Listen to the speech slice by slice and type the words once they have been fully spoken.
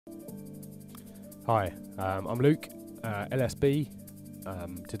Hi, I'm Luke, LSB.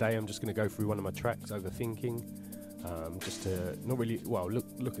 Today I'm just going to go through one of my tracks, Overthinking, just to not really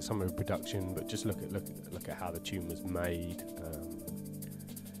look at some of the production, but just look at how the tune was made.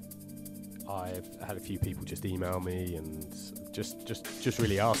 I've had a few people just email me and just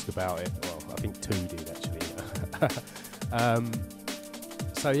really ask about it. Well, I think two did actually.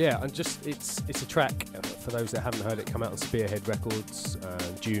 So yeah, it's a track for those that haven't heard it. Come out on Spearhead Records,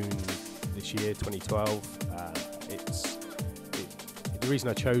 June this year, 2012. The reason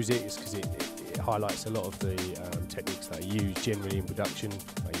I chose it is because it highlights a lot of the techniques that I use generally in production.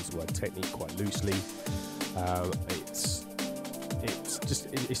 I use the word technique quite loosely.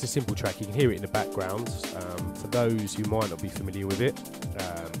 It's a simple track. You can hear it in the background. For those who might not be familiar with it,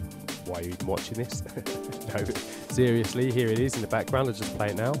 why are you even watching this? No, seriously, here it is in the background. I'll just play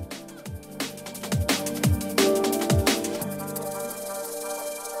it now.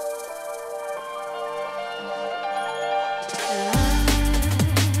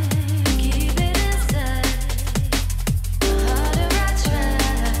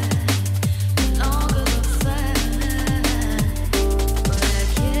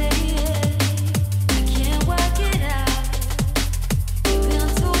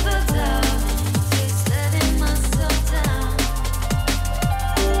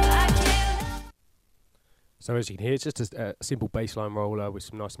 So as you can hear, it's just a simple bassline roller with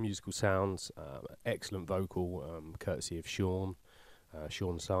some nice musical sounds, excellent vocal, courtesy of Sean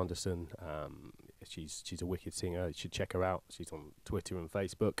Sanderson. She's a wicked singer. You should check her out. She's on Twitter and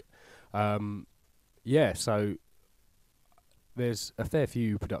Facebook. So there's a fair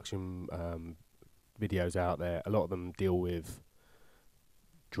few production videos out there. A lot of them deal with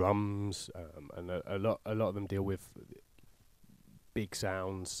drums, and a lot of them deal with big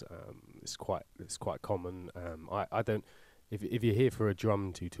sounds. It's quite common. I don't. If you're here for a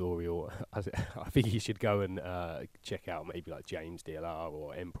drum tutorial, I think you should go and check out maybe like James DLR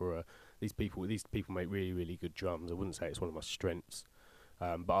or Emperor. These people make really good drums. I wouldn't say it's one of my strengths,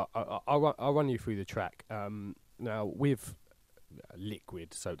 but I'll run you through the track. Now with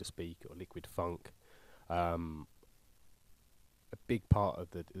liquid, so to speak, or liquid funk. A big part of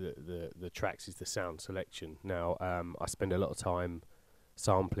the tracks is the sound selection. Now, I spend a lot of time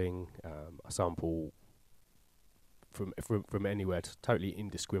sampling. I sample from anywhere. It's totally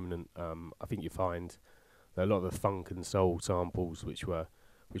indiscriminate. I think you find that a lot of the funk and soul samples, which were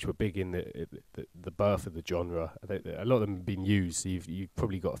big in the birth of the genre, a lot of them have been used. So you've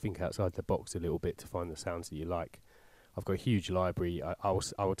probably got to think outside the box a little bit to find the sounds that you like. I've got a huge library. I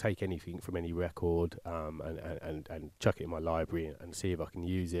will take anything from any record and chuck it in my library and see if I can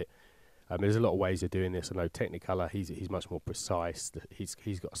use it. There's a lot of ways of doing this. I know Technicolor, he's much more precise.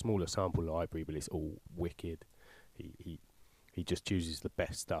 He's got a smaller sample library, but it's all wicked. He just chooses the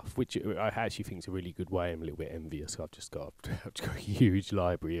best stuff, which I actually think is a really good way. I'm a little bit envious. I've just got a huge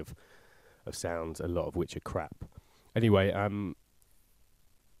library of sounds, a lot of which are crap. Anyway,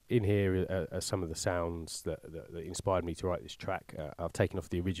 in here are some of the sounds that inspired me to write this track. I've taken off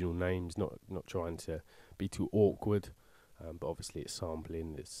the original names, not trying to be too awkward, but obviously it's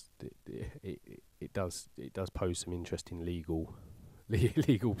sampling. It does pose some interesting legal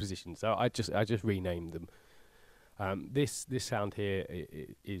positions. So I just renamed them. This sound here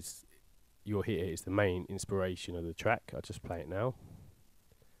is you'll hear is the main inspiration of the track. I'll just play it now.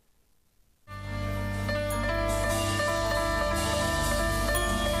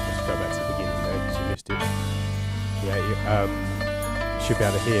 Go back to the beginning there because you missed it. Yeah, you should be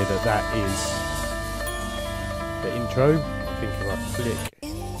able to hear that is the intro. I think if I flick,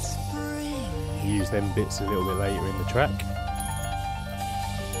 use them bits a little bit later in the track.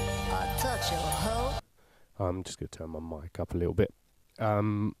 I'm just going to turn my mic up a little bit.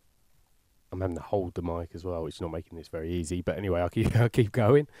 I'm having to hold the mic as well, which is not making this very easy. But anyway, I'll keep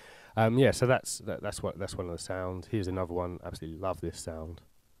going. So that's one of the sounds. Here's another one. Absolutely love this sound.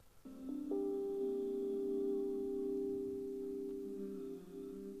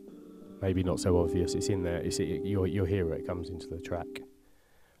 Maybe not so obvious. It's in there. You'll hear it. It comes into the track.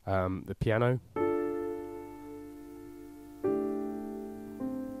 The piano.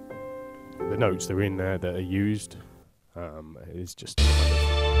 The notes that are in there that are used. It's just kind of,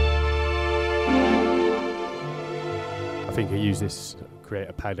 I think I use this, create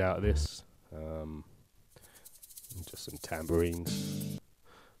a pad out of this. Just some tambourines.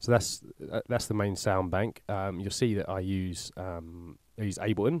 So that's the main sound bank. You'll see that I use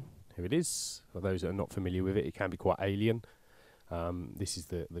Ableton. Here it is. For those that are not familiar with it, it can be quite alien. This is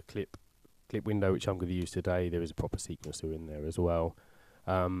the clip window which I'm going to use today. There is a proper sequencer in there as well.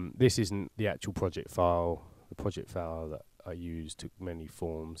 This isn't the actual project file. The project file that I use took many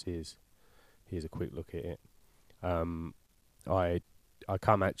forms. Here's here's a quick look at it. I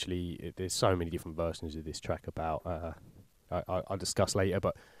can't actually. There's so many different versions of this track about. I'll discuss later,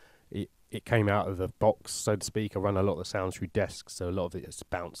 but it came out of the box, so to speak. I run a lot of the sounds through desks, so a lot of it has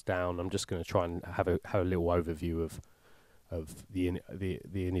bounced down. I'm just going to try and have a little overview of the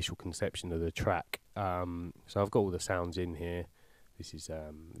initial conception of the track. So I've got all the sounds in here. This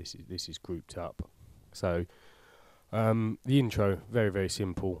is grouped up. So the intro, very very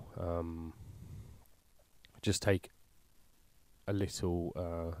simple. Just take a little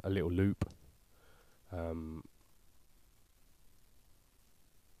loop.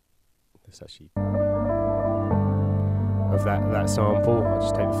 Let's actually of that sample. I'll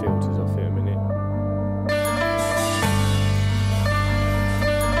just take the filters off it a minute.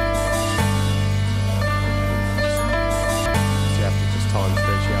 So you have to just time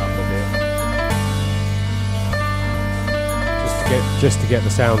stretch it up a bit, just to get the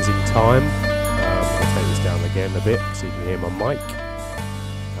sounds in time. I'll take this down again a bit so you can hear my mic.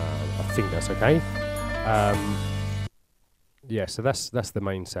 I think that's okay. Yeah, so that's the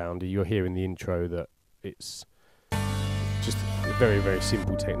main sound. You're hearing the intro that it's just a very very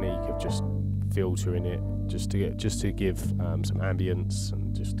simple technique of just filtering it, just to give some ambience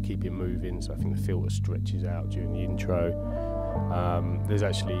and just keep it moving. So I think the filter stretches out during the intro. There's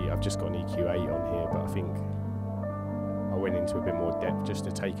actually, I've just got an EQ8 on here, but I think I went into a bit more depth just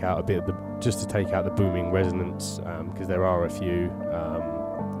to take out the booming resonance, because there are a few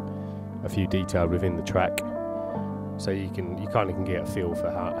detailed within the track. So you kind of can get a feel for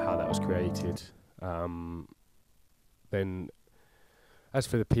how that was created. Then, as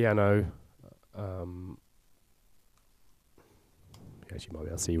for the piano, as you might be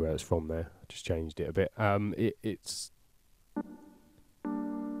able to see where it's from there. I just changed it a bit. It's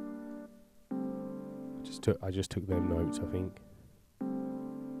I just took them notes, I think.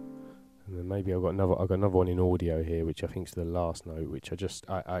 And then maybe I've got another one in audio here, which I think is the last note, which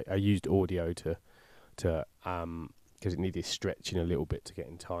I used audio to because it needed stretching a little bit to get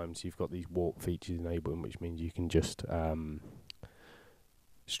in time. So you've got these warp features in Ableton, which means you can just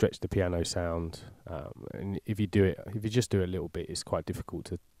stretch the piano sound. And if you just do it a little bit, it's quite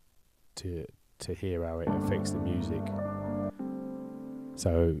difficult to hear how it affects the music.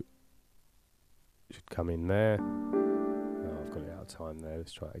 So it should come in there. Oh, I've got it out of time there.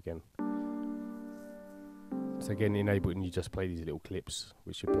 Let's try it again. So again, in Ableton, you just play these little clips,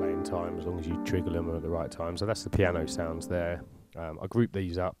 which should play in time as long as you trigger them at the right time. So that's the piano sounds there. I grouped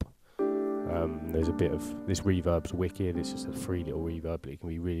these up. There's a bit of this reverb's wicked. It's just a free little reverb, but it can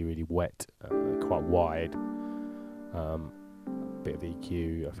be really, really wet, quite wide. Bit of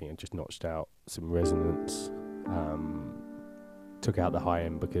EQ. I think I just notched out some resonance. Took out the high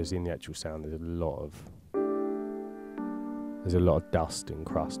end because in the actual sound there's a lot of dust and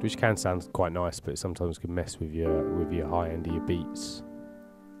crust, which can sound quite nice, but sometimes can mess with your high end of your beats.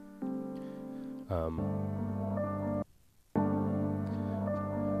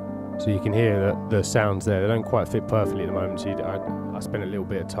 So you can hear that the sounds there, they don't quite fit perfectly at the moment. So I spent a little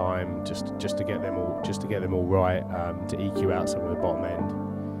bit of time just to get them all right, to EQ out some of the bottom end.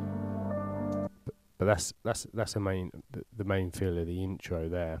 But that's the main feel of the intro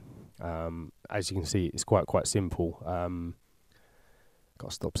there. As you can see, it's quite simple. Got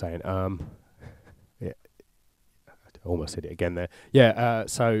to stop saying yeah, I almost said it again there. Yeah,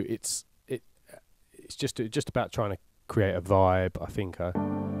 so it's just about trying to create a vibe. I think I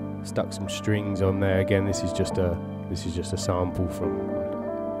stuck some strings on there. Again, this is just a sample from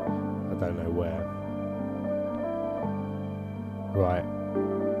I don't know where. Right.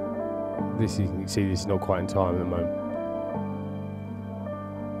 This you can see, this is not quite in time at the moment.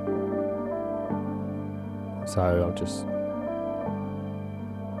 So I'll just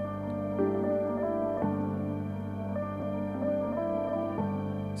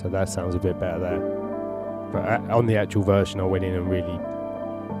so that sounds a bit better there. But on the actual version, I went in and really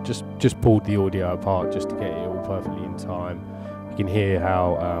just pulled the audio apart just to get it all perfectly in time. You can hear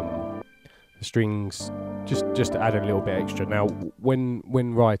how the strings just to add a little bit extra. Now, when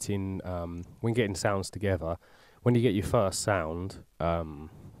writing, when getting sounds together, when you get your first sound, I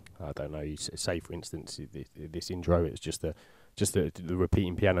don't know. You say, for instance, this intro, it's just the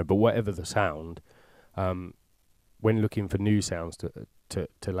repeating piano. But whatever the sound, when looking for new sounds to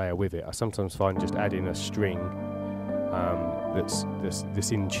layer with it, I sometimes find just adding a string that's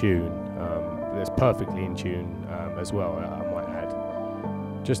in tune, that's perfectly in tune as well. I might add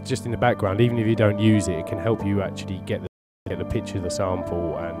just in the background, even if you don't use it, it can help you actually get the picture of the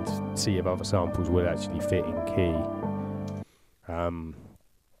sample and see if other samples will actually fit in key.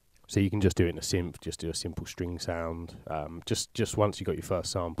 So you can just do it in a synth, just do a simple string sound. Just once you got your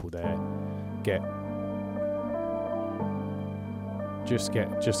first sample there, get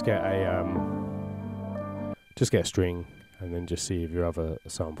a string, and then just see if your other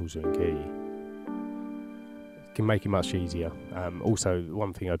samples are in key. It can make it much easier. Also,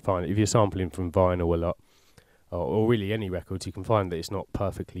 one thing I'd find, if you're sampling from vinyl a lot, or really any records, you can find that it's not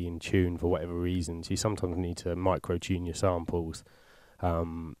perfectly in tune for whatever reasons. You sometimes need to micro-tune your samples,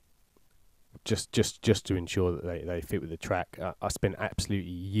 just to ensure that they fit with the track. I spent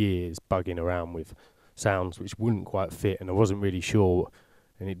absolutely years bugging around with sounds which wouldn't quite fit, and I wasn't really sure,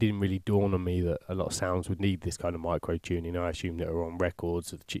 and it didn't really dawn on me that a lot of sounds would need this kind of micro-tuning. I assumed that on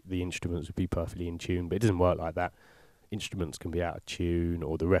records the instruments would be perfectly in tune, but it doesn't work like that. Instruments can be out of tune,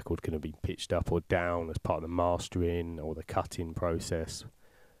 or the record can have been pitched up or down as part of the mastering or the cutting process,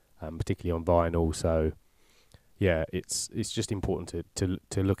 particularly on vinyl. So yeah, it's just important to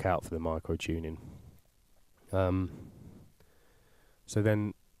look out for the micro tuning. So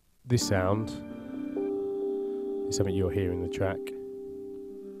then this sound is something you'll hear in the track.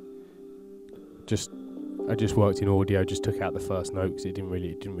 I just worked in audio, just took out the first note because it didn't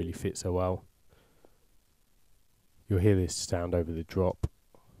really fit so well. You'll hear this sound over the drop.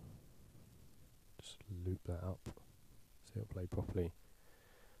 Just loop that up so it'll play properly.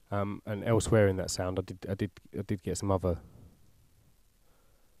 And elsewhere in that sound, I did get some other.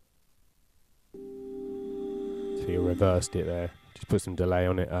 So you reversed it there. Just put some delay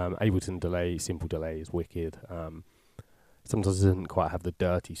on it. Ableton delay, simple delay is wicked. Sometimes it doesn't quite have the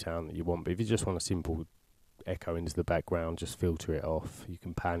dirty sound that you want, but if you just want a simple echo into the background, just filter it off. You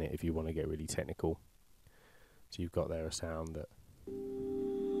can pan it if you want to get really technical. So you've got there a sound that.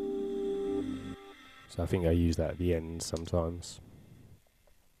 So I think I use that at the end sometimes.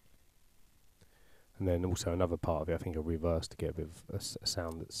 And then also another part of it, I think I reversed to get a bit of a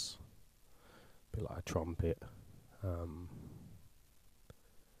sound that's a bit like a trumpet.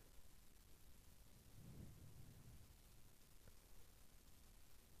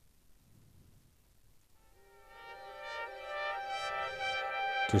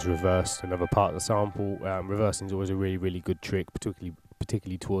 Just reversed another part of the sample. Reversing is always a really good trick,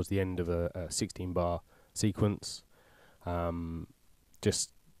 particularly towards the end of a 16-bar sequence.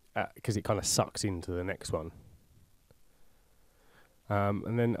 Just because it kind of sucks into the next one.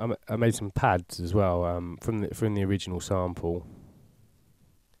 And then I made some pads as well from the original sample.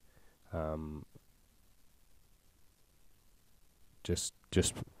 I just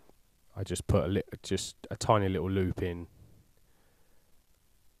put a tiny little loop in.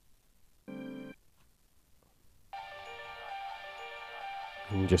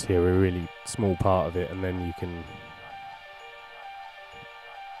 You can just hear a really small part of it, and then you can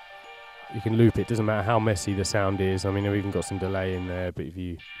loop it. Doesn't matter how messy the sound is. I mean, I've even got some delay in there, but if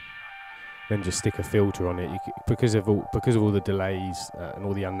you then just stick a filter on it, because of all the delays and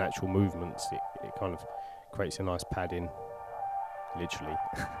all the unnatural movements, it kind of creates a nice padding, literally.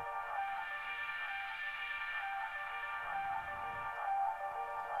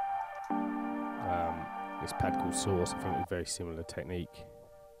 This pad called Source, I think, is a very similar technique.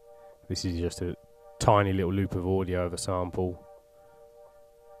 This is just a tiny little loop of audio of a sample.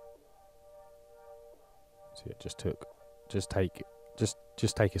 So yeah, just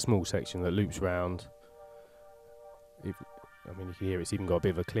take a small section that loops round. I mean, you can hear it's even got a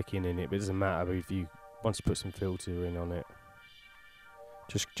bit of a clicking in it, but it doesn't matter if once you put some filter in on it,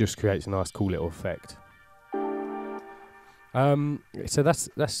 just creates a nice, cool little effect. So that's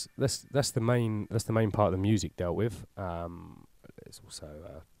the main part of the music dealt with. There's also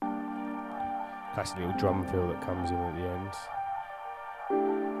a classic little drum fill that comes in at the end.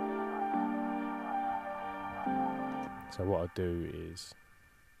 So what I'll do is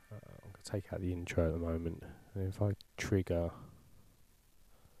I'm going to take out the intro at the moment, and if I trigger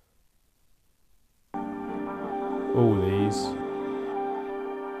all these,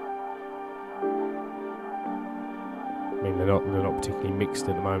 I mean they're not particularly mixed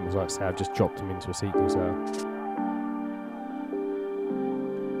at the moment. As I say, I've just dropped them into a sequencer.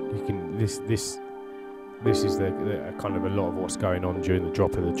 You can this is the kind of a lot of what's going on during the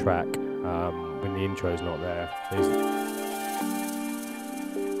drop of the track. When the intro's not there,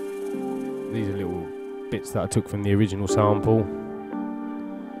 these are little bits that I took from the original sample.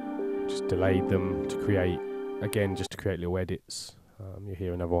 Just delayed them to create little edits. You'll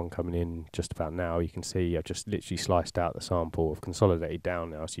hear another one coming in just about now. You can see I've just literally sliced out the sample. I've consolidated down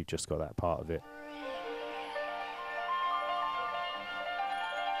now, so you've just got that part of it.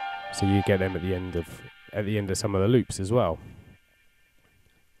 So you get them at the end of some of the loops as well.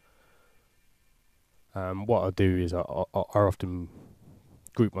 What I do is I often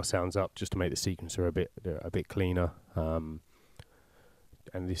group my sounds up just to make the sequencer a bit cleaner.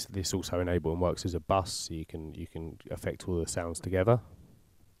 and this also in Ableton works as a bus, so you can affect all the sounds together.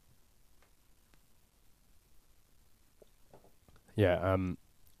 Yeah.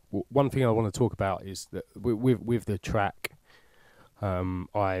 One thing I want to talk about is that with the track,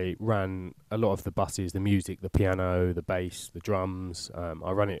 I ran a lot of the buses, the music, the piano, the bass, the drums.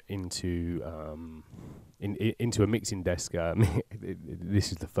 I run it into into a mixing desk.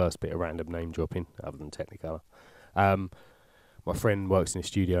 This is the first bit of random name dropping, other than Technicolor. My friend works in a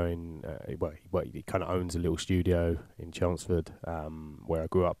studio in he kind of owns a little studio in Chelmsford, where I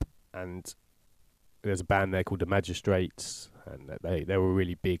grew up, and there's a band there called the Magistrates, and they were a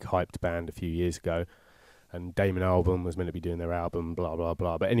really big hyped band a few years ago. And Damon Albarn was meant to be doing their album, blah, blah,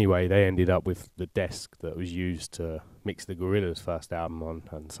 blah. But anyway, they ended up with the desk that was used to mix the Gorillaz' first album on.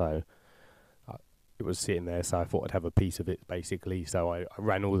 And so it was sitting there, so I thought I'd have a piece of it, basically. So I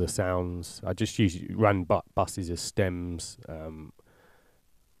ran all the sounds. I just ran buses as stems,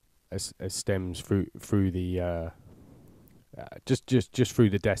 as stems through the... just through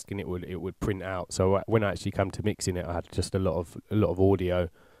the desk, and it would print out. So when I actually come to mixing it, I had just a lot of audio.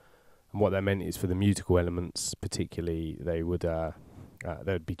 And what that meant is for the musical elements, particularly, they would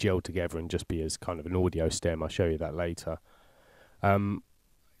be gelled together and just be as kind of an audio stem. I'll show you that later. I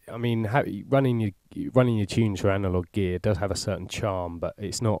mean, running your tunes for analog gear does have a certain charm, but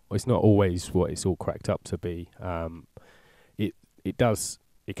it's not always what it's all cracked up to be. It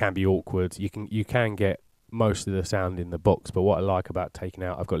can be awkward. You can get most of the sound in the box, but what I like about taking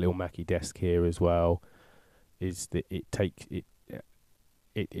out, I've got a little Mackie desk here as well, is that it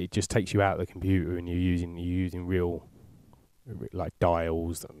just takes you out of the computer, and you're using real like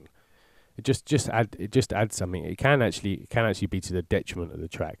dials, and it just adds something. It can actually be to the detriment of the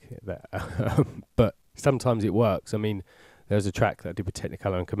track, but sometimes it works. I mean, there's a track that I did with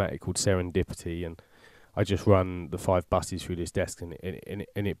Technicolor and Chromatic called Serendipity, and I just run the 5 buses through this desk, and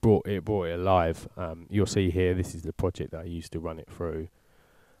it brought it alive. You'll see here, this is the project that I used to run it through,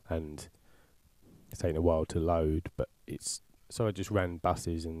 and it's taken a while to load, but so I just ran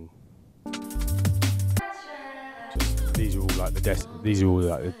buses, and these are all like the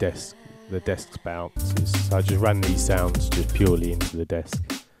desk's bounces. So I just ran these sounds just purely into the desk.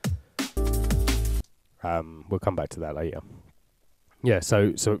 We'll come back to that later. Yeah,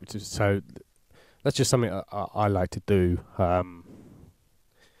 so that's just something I like to do.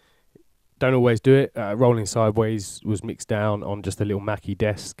 Don't always do it. Rolling Sideways was mixed down on just a little Mackie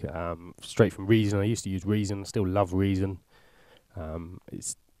desk, straight from Reason. I used to use Reason, still love Reason.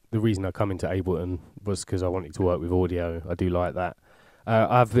 It's the reason I come into Ableton was because I wanted to work with audio. I do like that.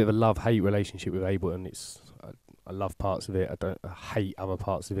 I have a bit of a love-hate relationship with Ableton. I love parts of it. I hate other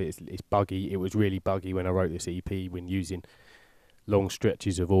parts of it. It's buggy. It was really buggy when I wrote this EP. When using long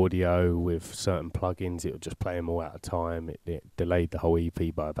stretches of audio with certain plugins, it would just play them all out of time. It delayed the whole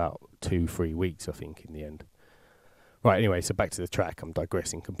EP by about 2-3 weeks, I think, in the end. Right, anyway, so back to the track. I'm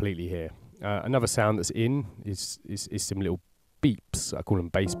digressing completely here. Another sound that's in is some little beeps. I call them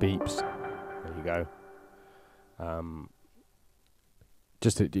bass beeps. There you go.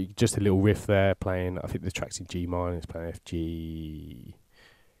 Just a little riff there playing. I think the track's in G minor. It's playing F, G,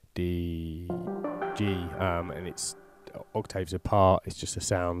 D, G, and it's octaves apart. It's just a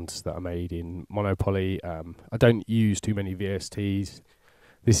sound that I made in monopoly. I don't use too many VSTs.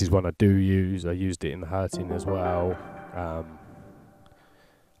 This is one I do use. I used it in the Hurting as well.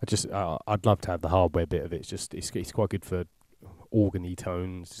 I'd love to have the hardware bit of it. It's quite good for organy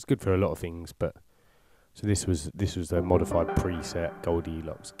tones. It's good for a lot of things, but so this was a modified preset,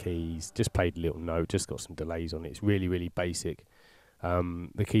 Goldilocks keys, just played a little note, just got some delays on it. It's really, really basic.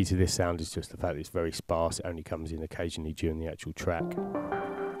 The key to this sound is just the fact that it's very sparse. It only comes in occasionally during the actual track.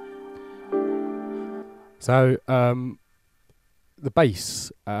 So the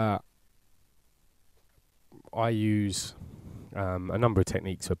bass, I use a number of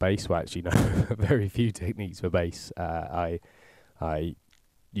techniques for bass. Well, actually, no, very few techniques for bass. I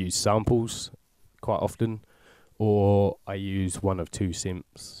use samples quite often, or I use one of 2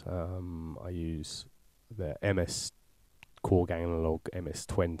 synths. I use the MS Korg Analog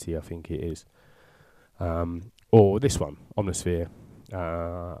MS-20, I think it is, or this one, Omnisphere.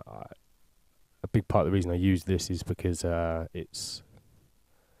 A big part of the reason I use this is because it's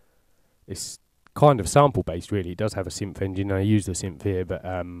kind of sample based, really. It does have a synth engine. I use the synth here, but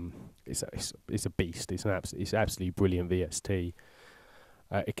it's a beast. It's absolutely brilliant VST.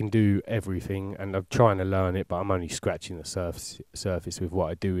 It can do everything, and I'm trying to learn it, but I'm only scratching the surface with what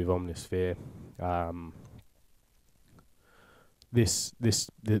I do with Omnisphere.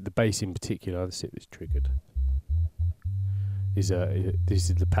 The bass in particular, let's see if it's triggered. This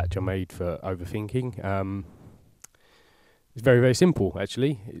is the patch I made for Overthinking. It's very, very simple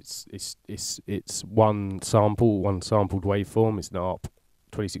actually. It's one sampled waveform. It's an ARP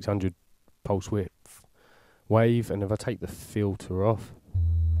 2600 pulse width wave, and if I take the filter off,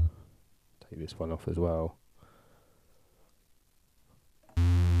 take this one off as well,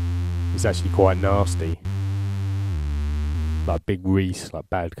 it's actually quite nasty, like Big Reese, like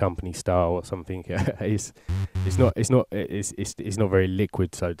Bad Company style or something. it's not very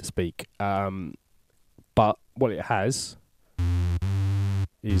liquid, so to speak. But what it has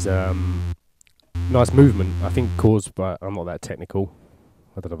is nice movement, I think, caused by, I'm not that technical,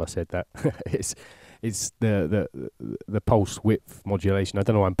 I don't know if I said that. it's the pulse width modulation. I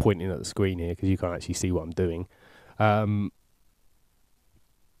don't know why I'm pointing at the screen here because you can't actually see what I'm doing.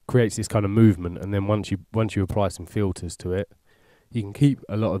 Creates this kind of movement, and then once you apply some filters to it, you can keep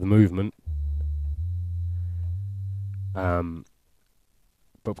a lot of the movement. But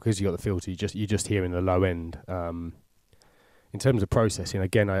because you got the filter, you're just hearing the low end. In terms of processing,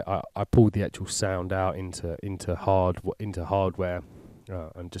 again, I pulled the actual sound out into hardware,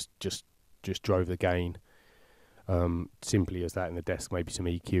 and just drove the gain simply as that in the desk, maybe some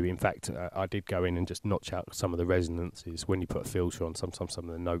EQ. In fact, I did go in and just notch out some of the resonances. When you put a filter on, sometimes some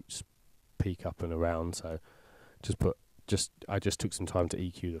of the notes peak up and around. So I just took some time to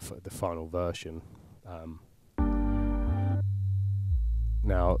EQ the final version.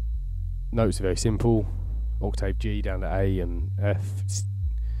 Now, notes are very simple: octave G down to A and F. It's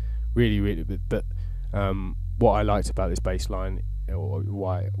really, but what I liked about this bass line, or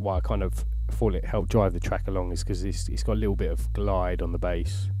why I kind of thought it helped drive the track along, is because it's got a little bit of glide on the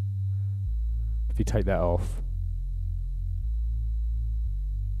bass. If you take that off,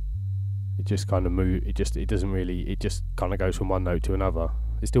 it just kind of it just kind of goes from one note to another.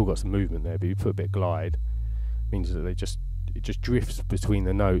 It's still got some movement there, but you put a bit of glide, means that it just drifts between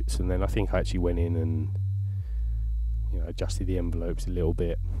the notes. And then I think I actually went in and adjusted the envelopes a little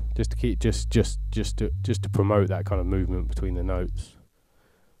bit, just to keep just to promote that kind of movement between the notes.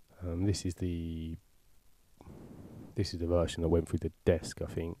 This is the version that went through the desk, I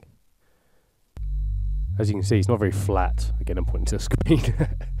think. As you can see, it's not very flat. Again, I'm pointing to the screen.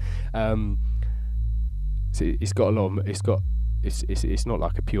 So it's got a lot of, it's not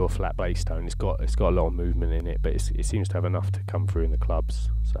like a pure flat bass tone. It's got a lot of movement in it, but it seems to have enough to come through in the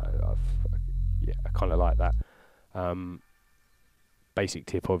clubs. So I kind of like that. Basic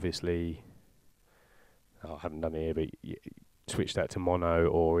tip, obviously. I haven't done it here, but switch that to mono,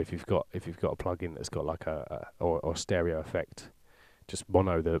 or if you've got a plugin that's got like or stereo effect, just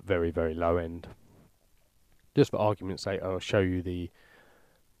mono the very, very low end. Just for argument's sake, I'll show you the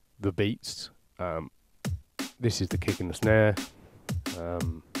beats. This is the kick and the snare.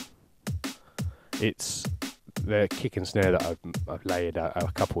 It's the kick and snare that I've layered out a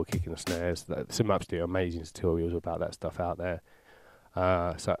couple of kick and snares. Some absolutely amazing tutorials about that stuff out there.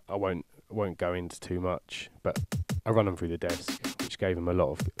 So I won't go into too much, but I run them through the desk, which gave them a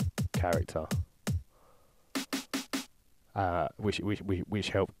lot of character, which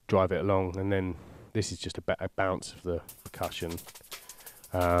helped drive it along. And then this is just a bounce of the percussion.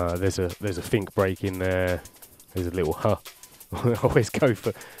 There's a think break in there. There's a little huh. I always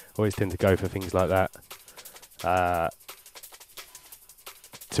tend to go for things like that.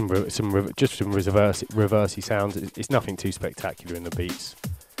 Some reversey sounds. It's nothing too spectacular in the beats.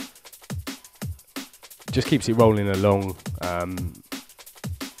 Just keeps it rolling along.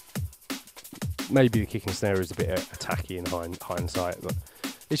 Maybe the kick and snare is a bit attacky in hindsight, but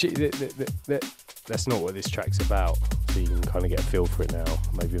that's not what this track's about. So you can kind of get a feel for it now.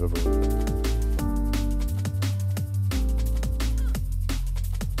 Maybe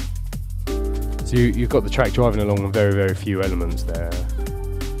so you've got the track driving along with very, very few elements there.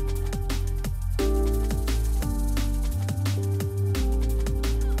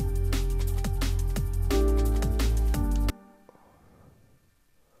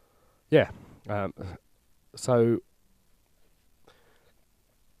 Yeah. So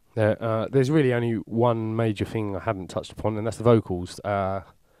there's really only one major thing I haven't touched upon, and that's the vocals. The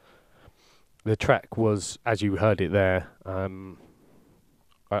track was, as you heard it there, I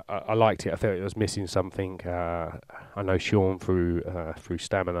liked it. I felt it was missing something. I know Sean through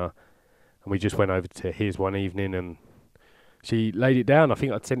Stamina, and we just went over to his one evening, and she laid it down. I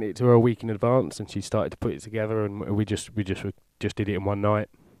think I'd sent it to her a week in advance, and she started to put it together, and we just did it in one night.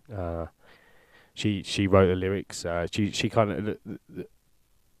 She wrote the lyrics. She kind of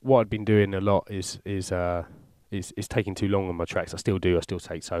what I'd been doing a lot is taking too long on my tracks. I still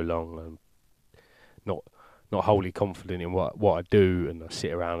take so long. I'm not wholly confident in what I do, and I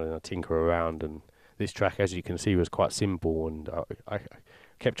sit around and I tinker around. And this track, as you can see, was quite simple, and I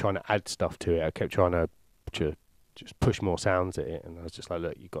kept trying to add stuff to it. I kept trying to just push more sounds at it. And I was just like,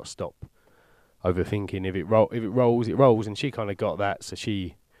 look, you've got to stop overthinking. If it rolls, it rolls. And she kind of got that, so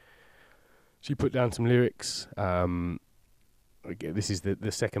she put down some lyrics. This is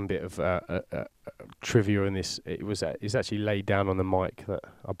the second bit of trivia in this. It's actually laid down on the mic that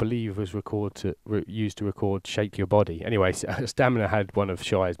I believe was used to record "Shake Your Body." Anyway, Stamina had one of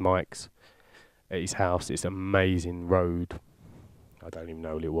Shy's mics at his house. It's an amazing Rode. I don't even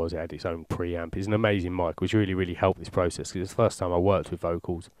know what it was. It had its own preamp. It's an amazing mic, which really, really helped this process, because it's the first time I worked with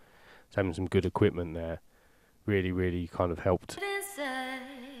vocals. So having some good equipment there really, really kind of helped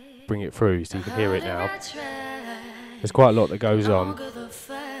bring it through, so you can hear it now. There's quite a lot that goes on.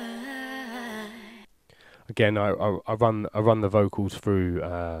 Again, I run the vocals through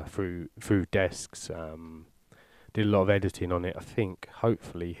desks. Did a lot of editing on it. I think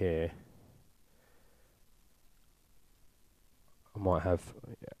hopefully here I might have.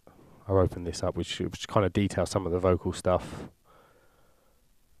 I'll open this up, which kind of details some of the vocal stuff.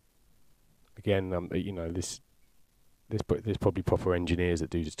 Again, you know, there's probably proper engineers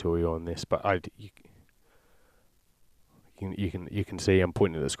that do tutorial on this, but you can see I'm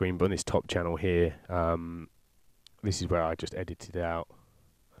pointing at the screen, but on this top channel here, this is where I just edited out.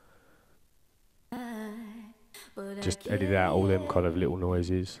 Just edited out all them kind of little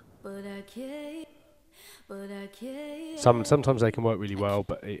noises. Sometimes they can work really well,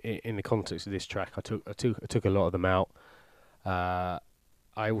 but in the context of this track, I took a lot of them out. I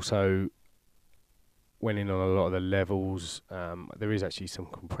also went in on a lot of the levels. There is actually some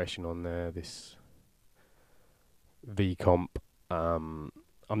compression on there. This V comp. I'm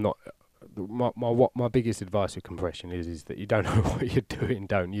not. My biggest advice with compression is that you don't know what you're doing.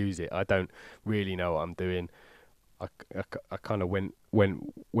 Don't use it. I don't really know what I'm doing. I kind of went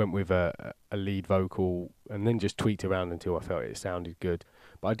with a lead vocal and then just tweaked around until I felt it sounded good.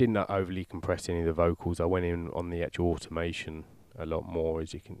 But I didn't overly compress any of the vocals. I went in on the actual automation a lot more,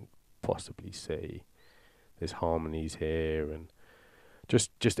 as you can possibly see. There's harmonies here, and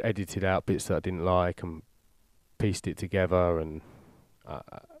just edited out bits that I didn't like and pieced it together. And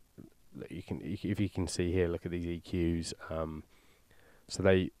if you can see here, look at these EQs. So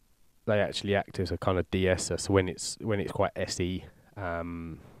they actually act as a kind of de-esser. So when it's quite SE, I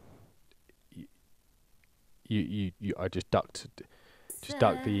just ducked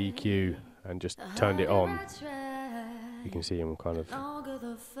the EQ and just turned it on. You can see them kind of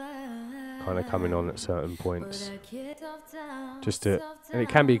coming on at certain points. And it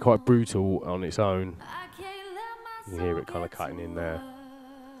can be quite brutal on its own. You can hear it kind of cutting in there.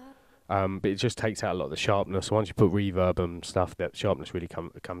 But it just takes out a lot of the sharpness. Once you put reverb and stuff, that sharpness really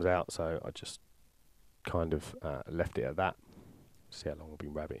comes out. So I just kind of left it at that. See how long I've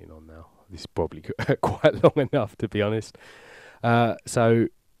been rabbiting on now. This is probably quite long enough, to be honest. So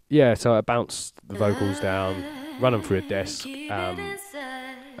I bounced the vocals down, run them through a desk,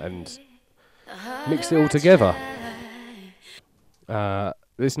 and mixed it all together.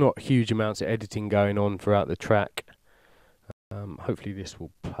 There's not huge amounts of editing going on throughout the track. Hopefully this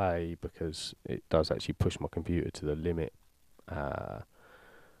will play, because it does actually push my computer to the limit.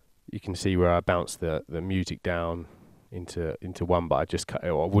 You can see where I bounced the music down into one, but I just cut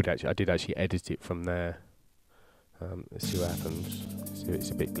it. I did actually edit it from there. Let's see what happens.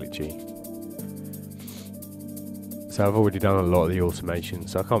 It's a bit glitchy. So I've already done a lot of the automation,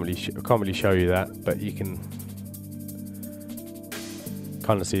 so I can't really show you that, but you can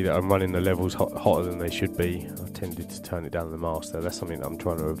kind of see that I'm running the levels hotter than they should be. I tended to turn it down in the master. That's something that I'm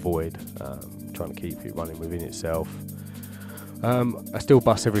trying to avoid. Trying to keep it running within itself. I still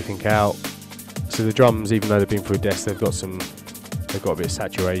bust everything out. So the drums, even though they've been through a desk, they've got a bit of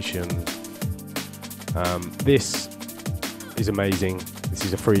saturation. This is amazing. This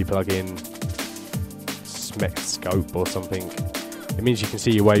is a free plugin, Scope or something. It means you can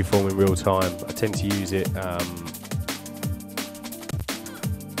see your waveform in real time. I tend to use it.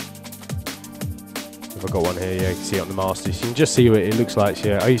 If I've got one here, yeah, you can see it on the master. So you can just see what it looks like.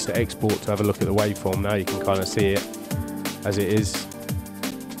 Yeah, I used to export to have a look at the waveform. Now you can kind of see it as it is.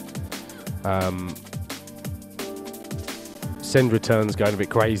 Send returns going a bit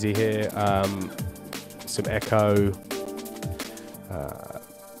crazy here. Some echo.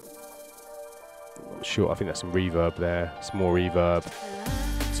 Sure, I think that's some reverb there. Some more reverb.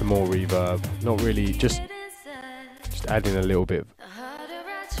 Not really, just adding a little bit of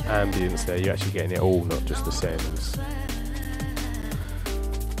ambience there. You're actually getting it all, not just the sends.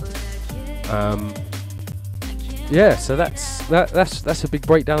 Yeah, so that's a big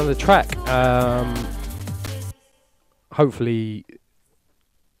breakdown of the track. Hopefully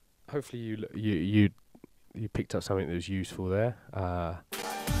you picked up something that was useful there.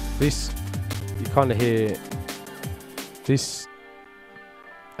 This, you kind of hear this,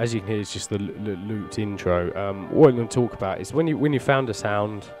 as you can hear, is just the looped intro. What I'm going to talk about is when you found a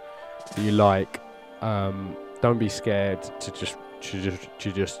sound that you like, don't be scared to just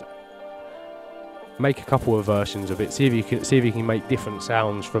make a couple of versions of it. See if you can make different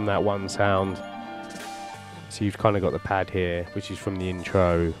sounds from that one sound. So you've kind of got the pad here, which is from the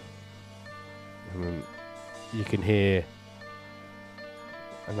intro. You can hear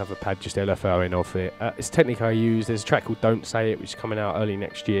another pad just LFOing off it. It's a technique I use. There's a track called Don't Say It, which is coming out early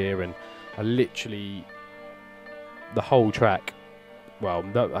next year, and I literally, the whole track, well,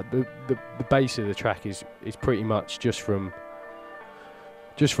 the base of the track is pretty much just from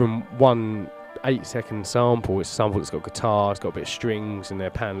one 8-second sample. It's a sample that's got guitar, it's got a bit of strings, and they're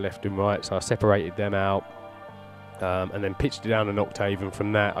panned left and right, so I separated them out, and then pitched it down an octave, and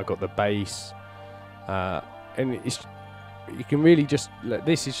from that I got the bass, and you can really just,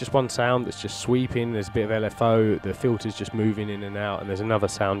 this is just one sound that's just sweeping. There's a bit of LFO, the filter's just moving in and out, and there's another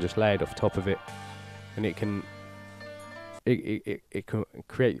sound just layered off top of it, and it can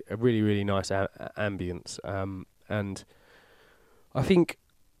create a really, really nice ambience. And I think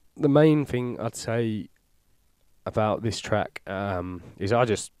the main thing I'd say about this track is I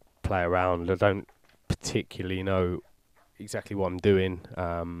just play around. I don't particularly know exactly what I'm doing.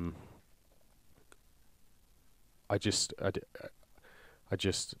 I just let's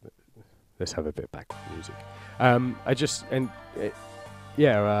have a bit of background music.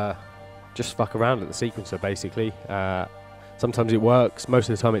 Just fuck around at the sequencer basically. Sometimes it works, most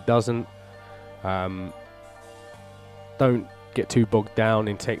of the time it doesn't. Don't get too bogged down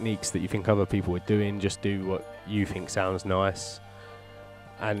in techniques that you think other people are doing. Just do what you think sounds nice,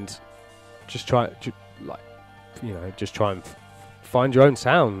 and just try and find your own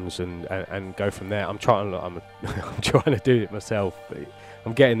sounds and go from there. I'm trying to do it myself, but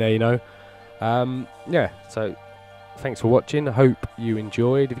I'm getting there, you know. So thanks for watching. I hope you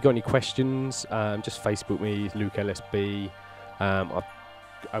enjoyed. If you've got any questions, just Facebook me, Luke LSB. I'm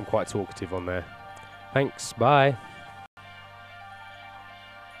quite talkative on there. Thanks, bye.